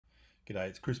G'day,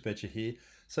 it's Chris Betcher here.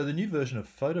 So the new version of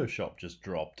Photoshop just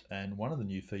dropped, and one of the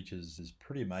new features is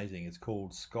pretty amazing. It's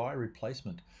called Sky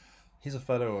Replacement. Here's a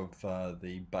photo of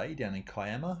the bay down in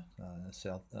Kiama,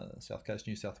 South Coast,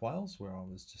 New South Wales, where I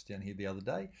was just down here the other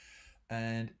day.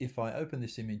 And if I open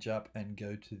this image up and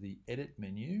go to the Edit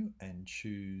menu and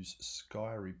choose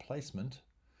Sky Replacement,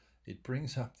 it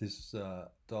brings up this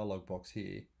dialog box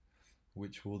here,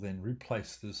 which will then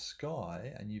replace the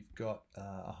sky, and you've got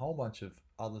a whole bunch of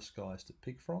other skies to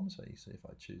pick from. So you see if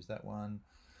I choose that one,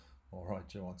 all right,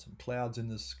 do I want some clouds in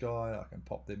the sky? I can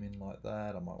pop them in like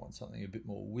that. I might want something a bit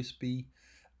more wispy,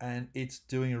 and it's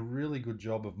doing a really good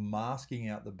job of masking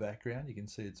out the background. You can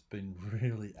see it's been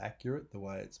really accurate the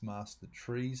way it's masked the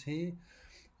trees here,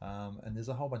 and there's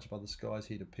a whole bunch of other skies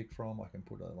here to pick from. I can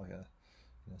put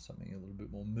something a little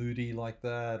bit more moody like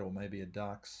that, or maybe a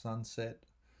dark sunset.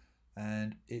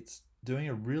 And it's doing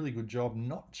a really good job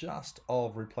not just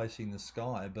of replacing the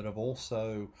sky, but of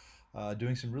also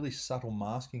doing some really subtle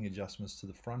masking adjustments to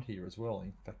the front here as well.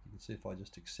 In fact, you can see if I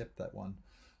just accept that one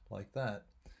like that,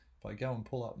 if I go and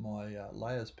pull up my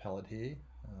layers palette here,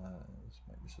 let's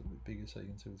make this a little bit bigger so you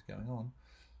can see what's going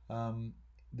on.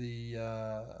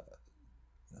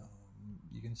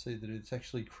 You can see that it's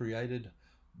actually created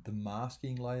the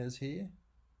masking layers here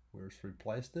where it's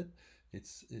replaced it.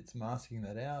 It's masking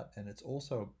that out, and it's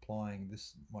also applying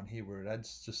this one here where it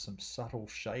adds just some subtle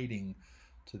shading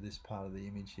to this part of the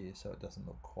image here so it doesn't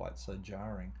look quite so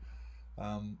jarring.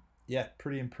 Yeah,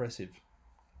 pretty impressive.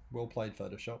 Well played,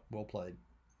 Photoshop, well played.